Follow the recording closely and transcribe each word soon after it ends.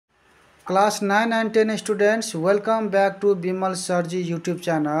Class 9 and 10 students, welcome back to Bimal Sarji YouTube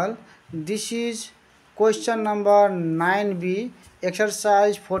channel. This is question number 9b,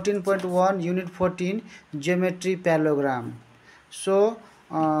 exercise 14.1, unit 14, geometry parallelogram. So,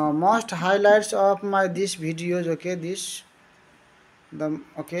 most highlights of my this videos, okay,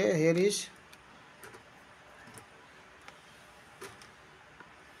 here is,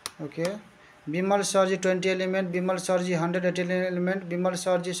 okay. Bimal Sarji 20 element, Bimal Sarji 180 element, Bimal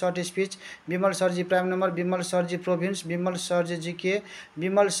Sarji short speech, Bimal Sarji prime number, Bimal Sarji province, Bimal Sarji GK,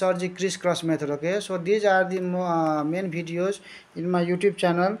 Bimal Sarji crisscross method. Okay, so these are the main videos in my YouTube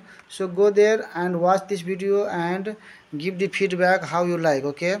channel. So go there and watch this video and give the feedback how you like.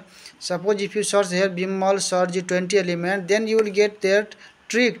 Okay, suppose if you search here Bimal Sarji 20 element, then you will get that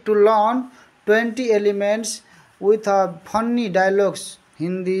trick to learn 20 elements with funny dialogues,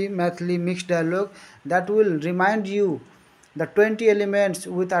 Hindi, Mathli mixed dialogue that will remind you the 20 elements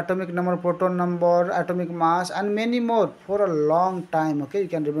with atomic number, proton number, atomic mass and many more for a long time. Okay, you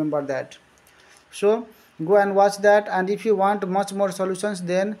can remember that. So go and watch that, and if you want much more solutions,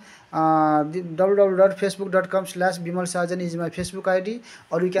 then the www.facebook.com/Bimal Sajan is my Facebook ID,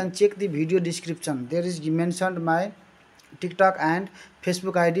 or you can check the video description. There is mentioned my TikTok and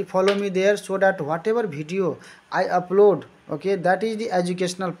Facebook ID. Follow me there so that whatever video I upload, okay, that is the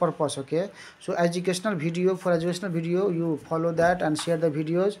educational purpose. Okay, so educational video, for educational video you follow that and share the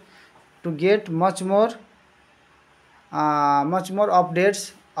videos to get much more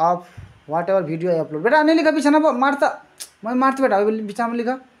updates of whatever video I upload. बेटा नहीं लिखा पीछे ना मारता मैं मारता बेटा पीछे में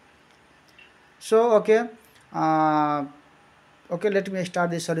लिखा. So okay, okay, let me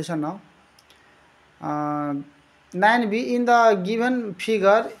start this solution now. 9b, in the given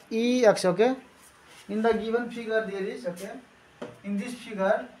figure ex, okay, in the given figure there is, okay, in this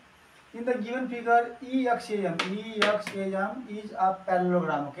figure, in the given figure exam is a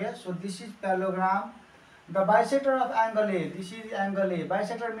parallelogram. Okay, so this is parallelogram. The bisector of angle A, this is angle A.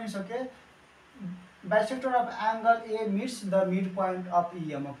 Bisector means, okay, bisector of angle A meets the midpoint of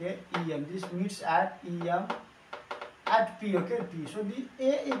EM. Okay, EM, this meets at EM at P. Okay, P. So the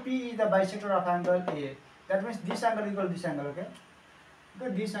AP is the bisector of angle A. That means this angle is equal to this angle. Okay,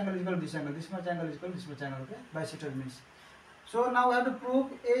 okay, this angle is equal to this angle, this much angle is equal to this much angle. Okay, bisector means. So now we have to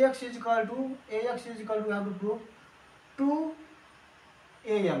prove AX is equal to we have to prove 2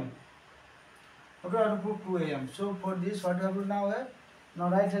 AM. Okay, we have to prove 2 AM. So for this, what we have to now have? Now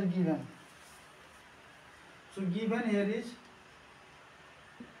write here given. So given here is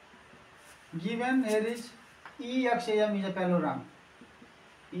EXAM is a parallelogram.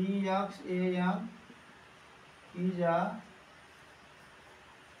 EXAM is a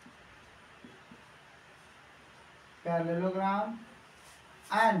parallelogram,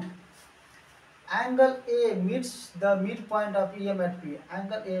 and angle A meets the midpoint of EM at P.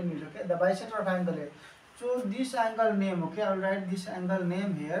 Angle A meets, okay, the bisector of angle A. So this angle name, okay, I will write this angle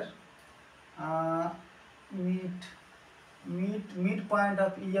name here. Midpoint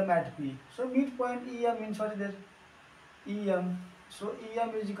of EM at P. So midpoint EM means what is that? EM. So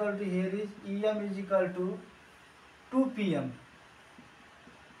EM is equal to, here is EM is equal to 2 PM.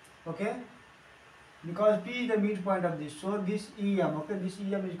 Okay, because P is the midpoint of this. So this EM, okay, this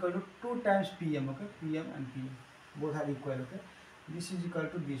EM is equal to 2 times PM. Okay, PM and PM both are equal. Okay, this is equal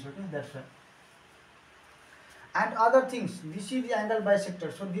to this. Okay, that's right. And other things, this is the angle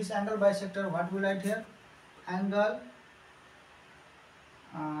bisector. So this angle bisector, what we write here? Angle,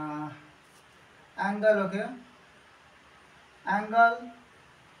 okay, angle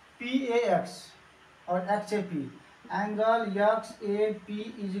PAX or XAP. Angle XAP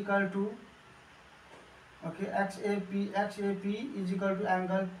is equal to, okay, XAP is equal to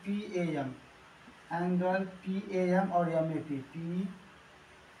angle PAM. Angle PAM or MAP.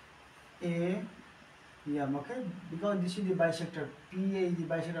 PAM, okay, because this is the bisector. PA is the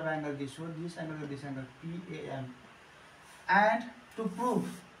bisector of angle this. So this angle is this angle PAM. And to prove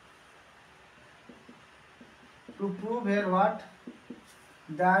here what?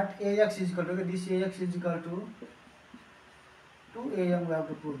 That AX is equal to, okay, this AX is equal to 2 AM. We have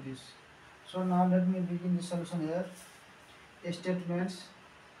to prove this. So now let me begin the solution here. Statements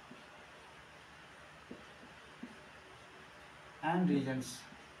and regions.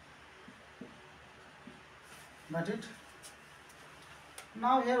 Got it?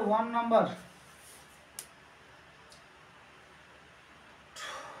 Now here one number.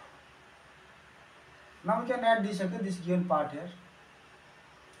 Now we can add this, okay, this given part here.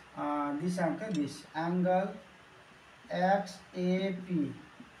 This angle XAP.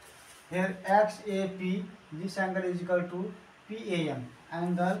 Here XAP, this angle is equal to PAM.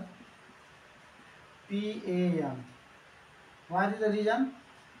 Angle PAM. What is the reason?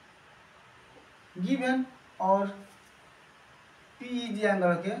 given, or P is the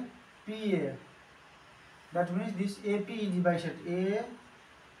angle, okay, PA. That means this AP is the bisector.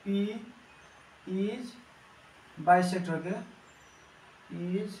 AP is bisector, okay,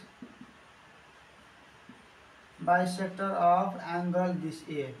 is bisector of angle this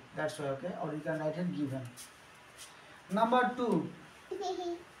A. That's why, okay, or you can write it given. Number 2,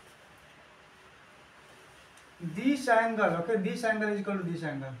 this angle, okay, this angle is equal to this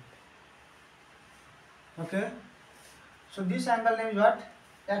angle, okay. So this angle name is what?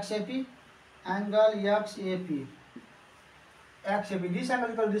 XAP, angle XAP, XAP. This angle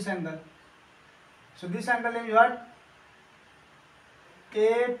is equal to this angle. So this angle name is what?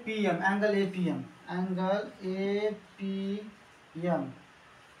 APM, angle APM, angle APM.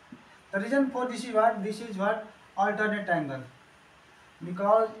 The reason for this is what? This is what? Alternate angle,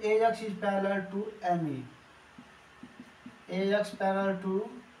 because AX is parallel to ME. AX parallel to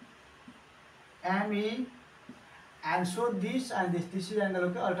ME, and so this and this is angle,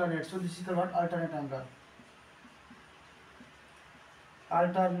 okay, alternate. So this is the what? Alternate angle.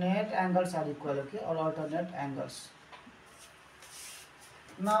 Alternate angles are equal, okay, or alternate angles.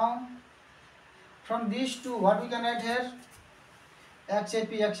 Now from these two, what we can write here?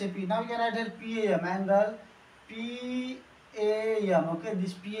 XAP, XAP. Now we can write here PAM, angle PAM, okay.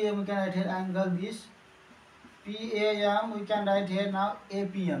 This PAM we can write here, angle this PAM we can write here. Now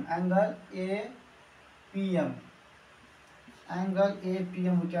APM, angle APM, angle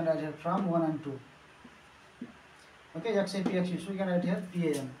APM we can write here from 1 and 2, okay. XAP, XAP, so we can write here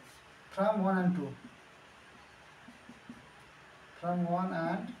PAM from 1 and 2, from 1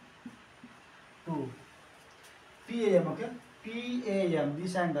 and 2, PAM, okay. PAM,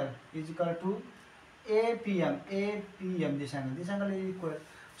 this angle is equal to APM, APM, this angle is equal.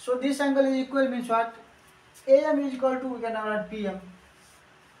 So this angle is equal means what? AM is equal to, we can write PM.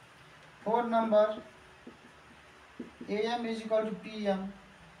 4 number, AM is equal to PM.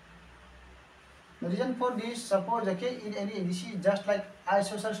 The reason for this, suppose, okay, in any, this is just like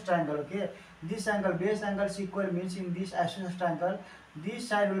isosceles triangle, okay. This angle, base angle is equal means in this isosceles triangle, this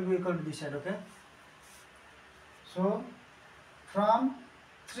side will be equal to this side, okay. So from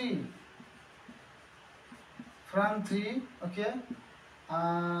 3, okay,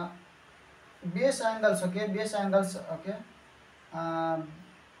 base angles, okay, base angles, okay,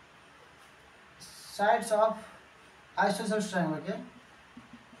 sides of isosceles triangle, okay,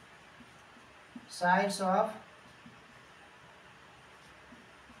 sides of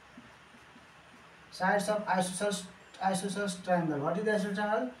isosceles triangle. What is the isosceles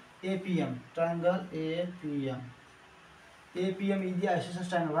triangle? APM, triangle APM. APM is the isosceles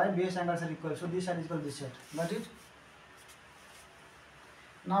triangle. Why? Base angles are equal, so this side is equal to this side. Got it?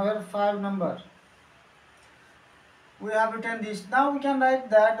 Now here 5 number. We have written this. Now we can write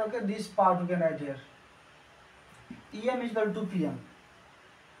that, okay, this part we can write here. EM is equal to PM.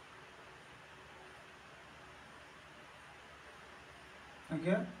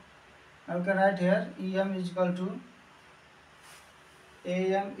 Okay. Now we can write here EM is equal to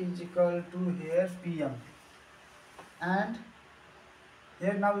AM is equal to here PM. And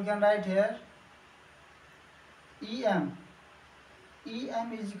here now we can write here EM.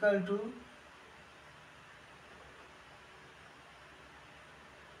 EM is equal to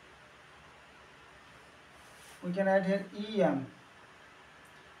we can write here EM.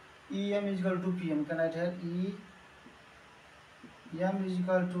 EM is equal to PM. We can write here EM is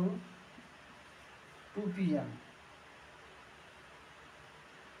equal to 2 PM.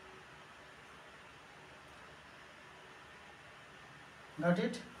 Got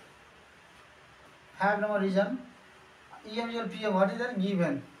it? Have no reason. EM is equal to PM. What is that?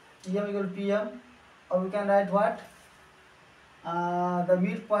 Given. EM is equal to PM. Or we can write what? The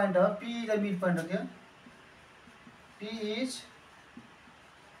midpoint of P is the midpoint, okay? P is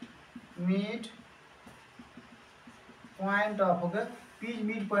midpoint of, okay? P is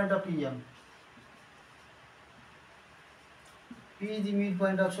midpoint of EM. P is the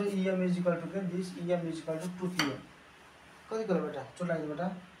midpoint of, so EM is equal to, okay? This EM is equal to 2 PM. कति करो बेटा चला बेटा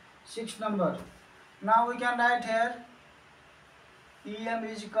 6 number. Now we can write here EM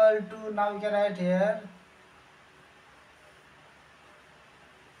is equal to, now we can write here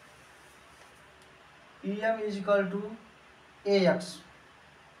EM is equal to AX.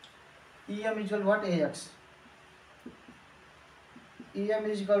 EM is equal to what? AX. EM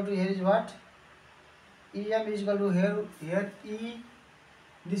is equal to, here is what? EM is equal to here E.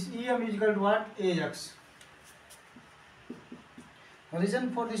 This EM is equal to what? AX.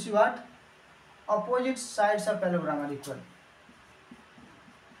 Reason for this is what? Opposite sides of parallelogram are equal.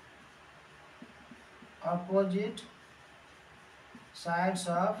 Opposite sides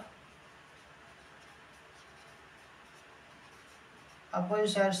of opposite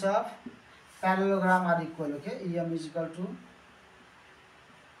sides of parallelogram are equal. Okay, EM is equal to.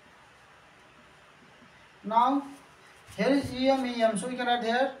 Now here is EM, so we can write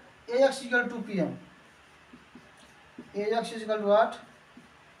here AX is equal to PM. AX is equal to what?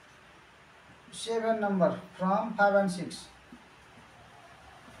 7 number from 5 and 6.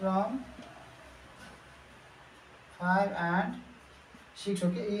 From 5 and 6.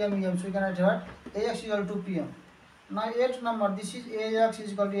 Okay, EM, so we can write what? AX is equal to PM. Now 8 number, this is AX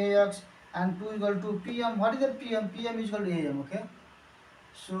is equal to AX and 2 is equal to PM. What is the PM? PM is equal to AM. Okay,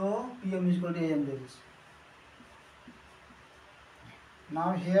 so PM is equal to AM there is.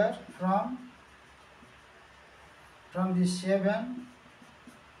 Now here from this 7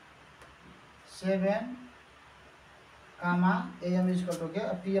 comma AM is equal to, okay,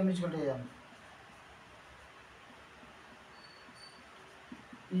 PM is equal to AM.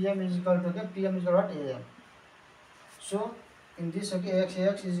 PM is equal to, okay, PM is equal to what? AM. So in this, okay,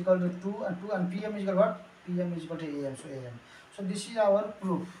 AX is equal to 2 and PM is equal to what? PM is equal to AM, so AM. So this is our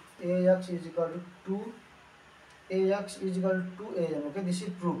proof. AX is equal to 2, AX is equal to AM. Okay, this is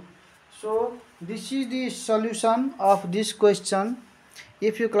proof. So this is the solution of this question.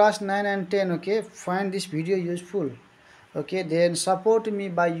 If you class 9 and 10, okay, find this video useful, okay, then support me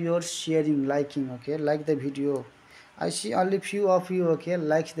by your sharing, liking, okay, like the video. I see only few of you, okay,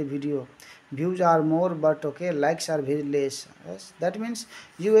 likes the video. Views are more, but okay, likes are very less. Yes, that means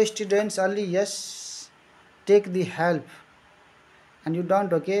you students only, yes, take the help and you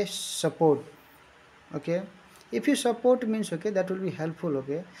don't, okay, support. Okay, if you support means, okay, that will be helpful,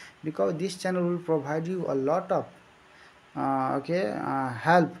 okay, because this channel will provide you a lot of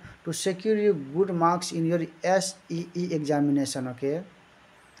help to secure you good marks in your SEE examination. Okay,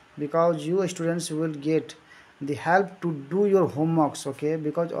 because you students will get the help to do your homeworks. Okay,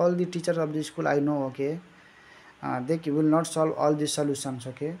 because all the teachers of the school I know, okay, they will not solve all the solutions.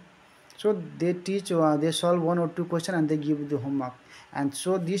 Okay, so they teach, they solve 1 or 2 questions and they give you the homework, and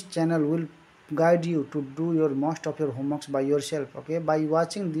so this channel will guide you to do your most of your homeworks by yourself. Okay, by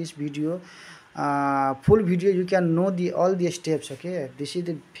watching this video, full video, you can know all the steps. Okay, this is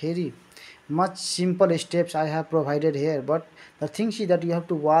the very much simple steps I have provided here, but the thing is that you have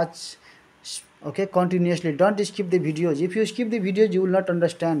to watch, okay, continuously. Don't skip the videos. If you skip the videos, you will not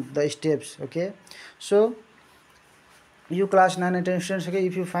understand the steps. Okay, so you class 9 and 10 students, okay,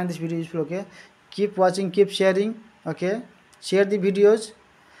 if you find this video useful, okay, keep watching, keep sharing. Okay, share the videos,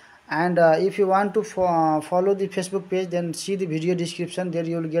 and if you want to follow the Facebook page, then see the video description. There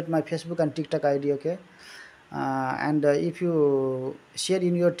you will get my Facebook and TikTok ID. Okay, and if you share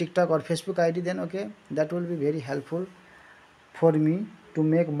in your TikTok or Facebook ID, then okay, that will be very helpful for me to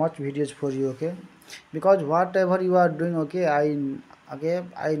make much videos for you. Okay, because whatever you are doing, okay,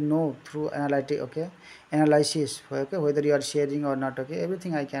 I know through analysis, okay, whether you are sharing or not. Okay,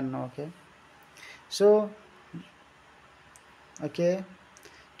 everything I can know. Okay, so okay,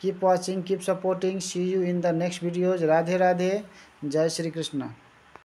 keep watching, keep supporting. See you in the next videos. Radhe Radhe. Jai Shri Krishna.